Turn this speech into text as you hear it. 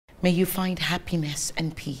May you find happiness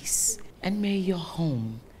and peace, and may your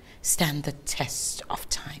home stand the test of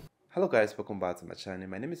time. Hello guys, welcome back to my channel.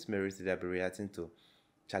 My name is Mary. Today I'll be reacting to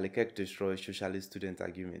Kirk destroys Socialist student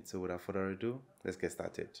argument. So without further ado, let's get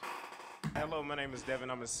started. Hello, my name is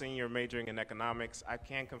Devin. I'm a senior majoring in economics. I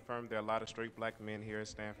can confirm there are a lot of straight black men here at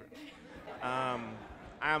Stanford.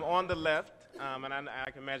 I'm on the left, and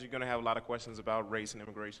I can imagine you're going to have a lot of questions about race and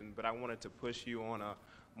immigration, but I wanted to push you on a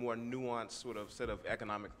more nuanced sort of set of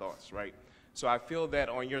economic thoughts, right? So I feel that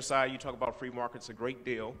on your side, you talk about free markets a great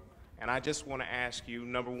deal, and I just want to ask you,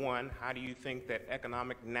 number one, how do you think that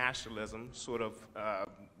economic nationalism sort of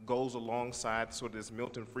goes alongside sort of this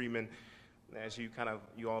Milton Friedman, as you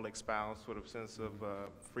all espouse sort of sense of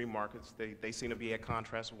free markets? They seem to be at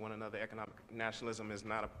contrast with one another. Economic nationalism is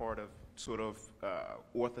not a part of sort of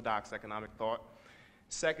orthodox economic thought.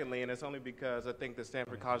 Secondly, and it's only because I think the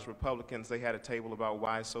Stanford College Republicans, they had a table about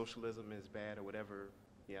why socialism is bad or whatever.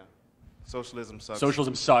 Yeah, socialism sucks.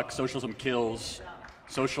 Socialism sucks, socialism kills,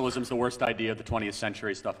 socialism's the worst idea of the 20th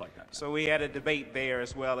century, stuff like that. So we had a debate there,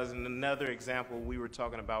 as well as in another example, we were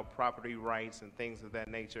talking about property rights and things of that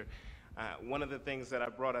nature. One of the things that I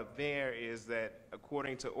brought up there is that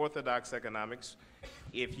according to orthodox economics,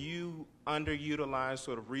 if you underutilize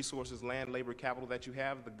sort of resources, land, labor, capital that you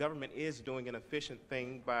have, the government is doing an efficient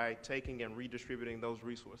thing by taking and redistributing those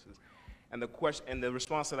resources. And the question, and the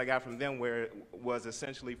response that I got from them was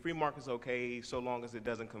essentially free market's okay so long as it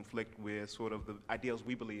doesn't conflict with sort of the ideals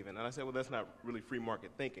we believe in. And I said, well, that's not really free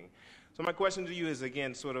market thinking. So my question to you is,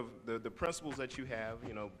 again, sort of the principles that you have,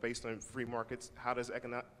 you know, based on free markets, how does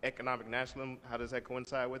economic nationalism, how does that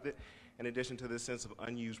coincide with it, in addition to this sense of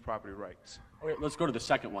unused property rights? Okay, let's go to the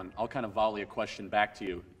second one. I'll kind of volley a question back to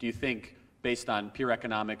you. Do you think, based on pure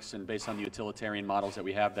economics and based on the utilitarian models that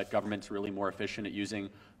we have, that government's really more efficient at using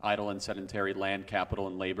idle and sedentary land, capital,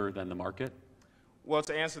 and labor than the market? Well,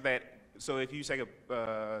 to answer that, so if you take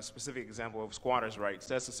a specific example of squatters' rights,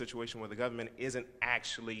 that's a situation where the government isn't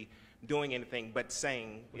actually doing anything but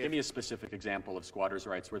saying... Well, give me a specific example of squatters'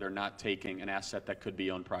 rights where they're not taking an asset that could be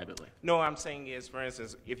owned privately. No, what I'm saying is, for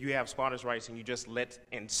instance, if you have squatters' rights and you just let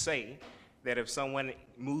and say that if someone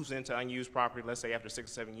moves into unused property, let's say after 6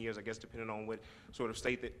 or 7 years, I guess depending on what sort of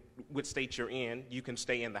state you're in, you can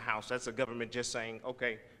stay in the house. That's the government just saying,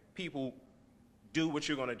 okay, people, do what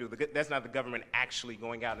you're going to do. That's not the government actually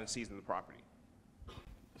going out and seizing the property.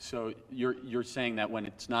 So you're saying that when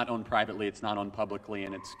it's not owned privately, it's not owned publicly,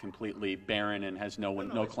 and it's completely barren and has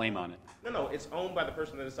no claim on it? No, it's owned by the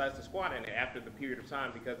person that decides to squat in it after the period of time,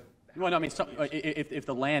 because... Well, no, I mean, if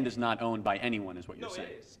the land is not owned by anyone, is what you're saying.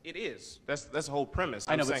 No, it is. That's the whole premise.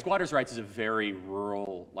 I know, but squatters' rights is a very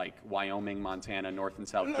rural, like Wyoming, Montana, North and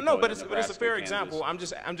South Dakota, No, but it's Nebraska, a fair Kansas. example. I'm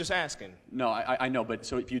just asking. No, I know, but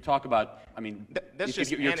so if you talk about, I mean,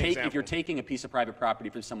 if you're taking a piece of private property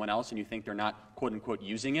from someone else and you think they're not quote unquote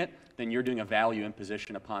using it, then you're doing a value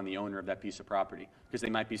imposition upon the owner of that piece of property, because they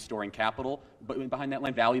might be storing capital behind that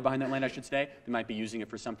land, value behind that land, I should say. They might be using it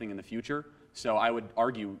for something in the future. So I would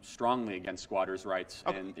argue strongly against squatters' rights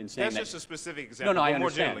in saying that. That's just a specific example. No, I more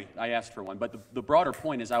understand. generally. I asked for one. But the broader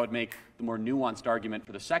point is I would make the more nuanced argument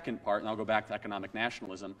for the second part, and I'll go back to economic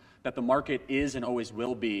nationalism, that the market is and always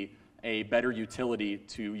will be a better utility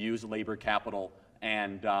to use labor, capital,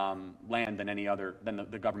 and land than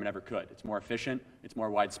the government ever could. It's more efficient, it's more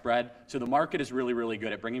widespread. So the market is really, really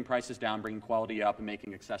good at bringing prices down, bringing quality up, and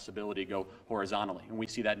making accessibility go horizontally. And we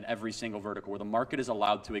see that in every single vertical. Where the market is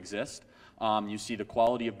allowed to exist, you see the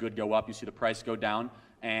quality of good go up, you see the price go down,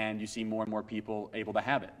 and you see more and more people able to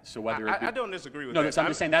have it. So whether I don't disagree with that. No, I'm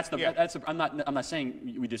just saying I'm not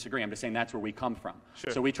saying we disagree. I'm just saying that's where we come from.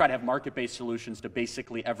 Sure. So we try to have market-based solutions to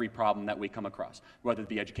basically every problem that we come across, whether it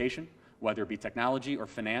be education, whether it be technology or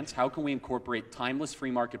finance. How can we incorporate timeless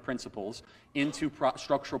free market principles into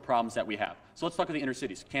structural problems that we have? So let's talk about the inner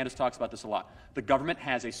cities. Candace talks about this a lot. The government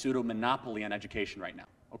has a pseudo-monopoly on education right now.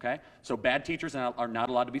 Okay? So bad teachers are not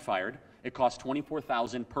allowed to be fired. It costs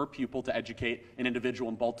 $24,000 per pupil to educate an individual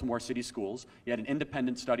in Baltimore City schools. Yet an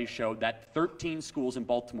independent study showed that 13 schools in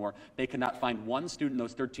Baltimore, they could not find one student in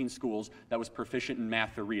those 13 schools that was proficient in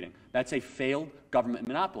math or reading. That's a failed government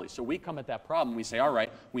monopoly. So we come at that problem, we say, all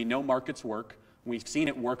right, we know markets work. We've seen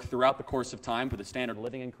it work throughout the course of time. For the standard of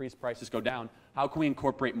living increase, prices go down. How can we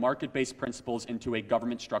incorporate market-based principles into a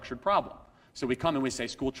government-structured problem? So we come and we say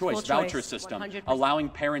school choice, voucher system, 100%. Allowing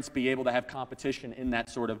parents be able to have competition in that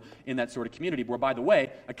sort of community, where, by the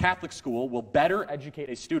way, a Catholic school will better educate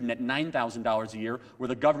a student at $9,000 a year, where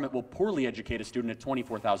the government will poorly educate a student at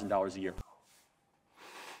 $24,000 a year.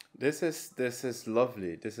 This is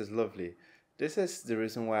lovely. This is lovely. This is the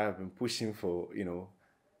reason why I've been pushing for,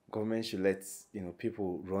 government should let,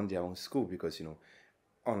 people run their own school, because,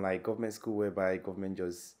 unlike government school whereby government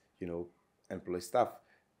just, employ staff.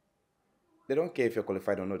 They don't care if you're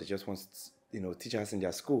qualified or not. They just want, teachers in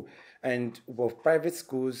their school. And with private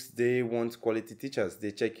schools, they want quality teachers.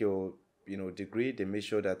 They check your, degree. They make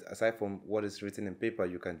sure that aside from what is written in paper,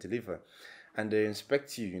 you can deliver. And they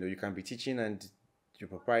inspect you. You can be teaching, and your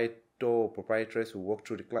proprietor or proprietress will walk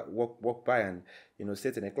through the class, walk by, and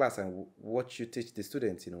sit in a class and watch you teach the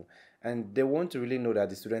students. And they want to really know that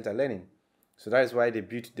the students are learning. So that is why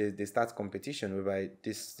they start competition whereby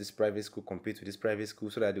this private school compete with this private school,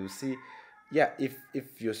 so that they will see, yeah,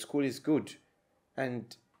 if your school is good.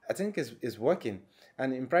 And I think it's working.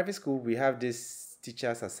 And in private school, we have this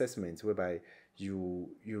teachers assessment whereby you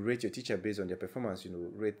rate your teacher based on their performance.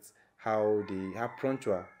 Rate how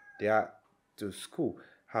punctual they are to school,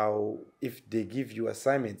 how, if they give you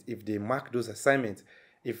assignments, if they mark those assignments,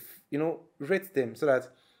 if rate them, so that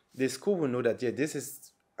the school will know that, yeah, this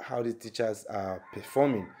is how the teachers are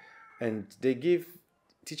performing. And they give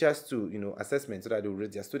teachers to assessment so that they will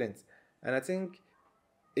rate their students. And I think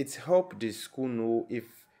it's helped the school know if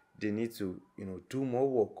they need to do more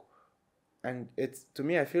work. And it's, to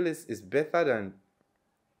me, I feel it's better than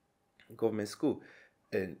government school.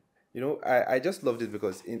 And I just loved it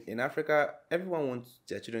because in Africa, everyone wants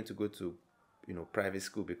their children to go to private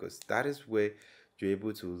school, because that is where you're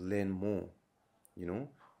able to learn more.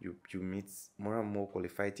 You meet more and more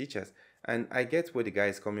qualified teachers. And I get where the guy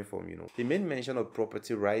is coming from. He made mention of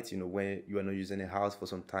property rights, when you are not using a house for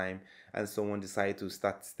some time and someone decides to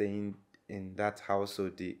start staying in that house, so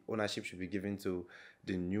the ownership should be given to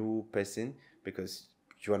the new person because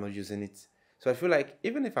you are not using it. So I feel like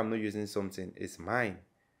even if I'm not using something, it's mine.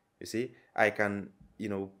 You see, I can,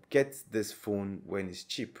 get this phone when it's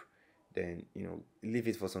cheap, then, leave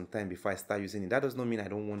it for some time before I start using it. That does not mean I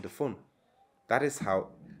don't want the phone. That is how,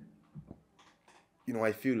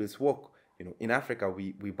 I feel it's work. In Africa,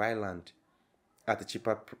 we buy land at a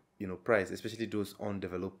cheaper, price, especially those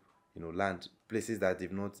undeveloped, land, places that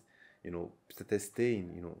they've not, started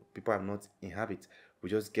staying, people have not inhabit. We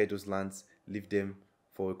just get those lands, leave them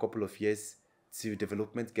for a couple of years till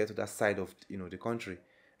development get to that side of, the country.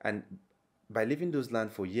 And by leaving those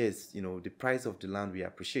land for years, the price of the land will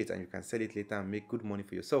appreciate, and you can sell it later and make good money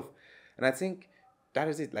for yourself. And I think that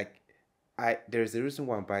is it. Like, there is a reason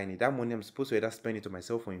why I'm buying it. That money I'm supposed to either spend it on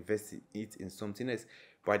myself or invest it in something else.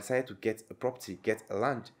 But I decided to get a property, get a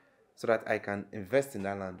land, so that I can invest in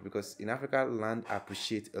that land. Because in Africa, land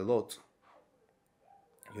appreciates a lot.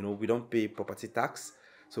 We don't pay property tax.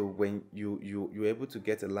 So when you're able to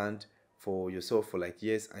get a land for yourself for like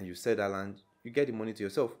years, and you sell that land, you get the money to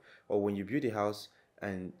yourself. Or when you build a house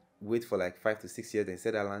and wait for like 5 to 6 years and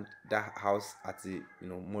sell that house at a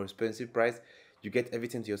more expensive price, you get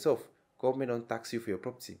everything to yourself. Government don't tax you for your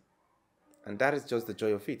property. And that is just the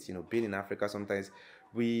joy of it. Being in Africa, sometimes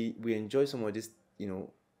we enjoy some of these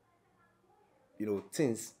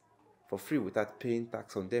things for free without paying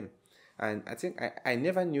tax on them. And I think I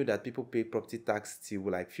never knew that people pay property tax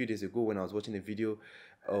till like a few days ago, when I was watching a video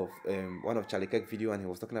of one of Charlie Kirk video, and he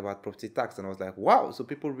was talking about property tax, and I was like, wow, so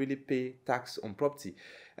people really pay tax on property.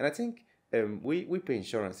 And I think we pay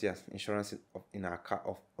insurance, yes, insurance in our car.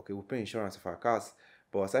 Okay, we pay insurance of our cars,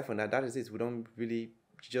 but aside from that, that is it. We don't really,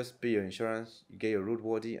 you just pay your insurance, you get your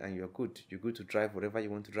roadworthy, and you're good. You're good to drive whatever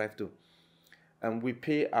you want to drive to. And we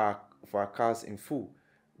pay for our cars in full.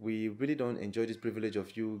 We really don't enjoy this privilege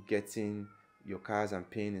of you getting your cars and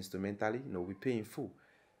paying instrumentally. We pay in full.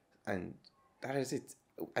 And that is it.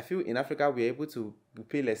 I feel in Africa, we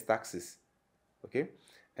pay less taxes. Okay?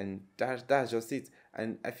 And that's just it.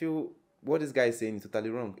 And I feel what this guy is saying is totally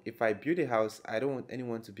wrong. If I build a house, I don't want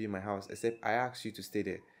anyone to be in my house, except I ask you to stay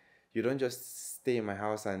there. You don't just stay in my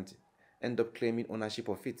house and end up claiming ownership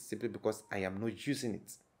of it simply because I am not using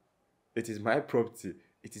it. It is my property.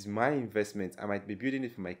 It is my investment. I might be building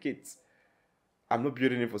it for my kids. I'm not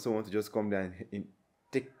building it for someone to just come there and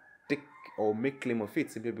take or make claim of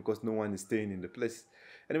it simply because no one is staying in the place.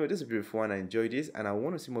 Anyway, this is a beautiful one. I enjoyed this, and I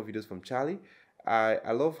want to see more videos from Charlie.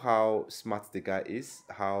 I love how smart the guy is.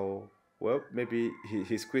 How, well, maybe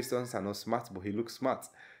his questions are not smart, but he looks smart.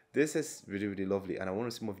 This is really, really lovely, and I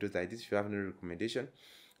want to see more videos like this. If you have any recommendation,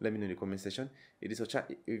 let me know in the comment section. If this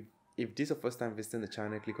is your first time visiting the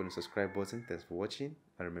channel, click on the subscribe button. Thanks for watching,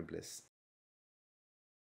 and remain blessed.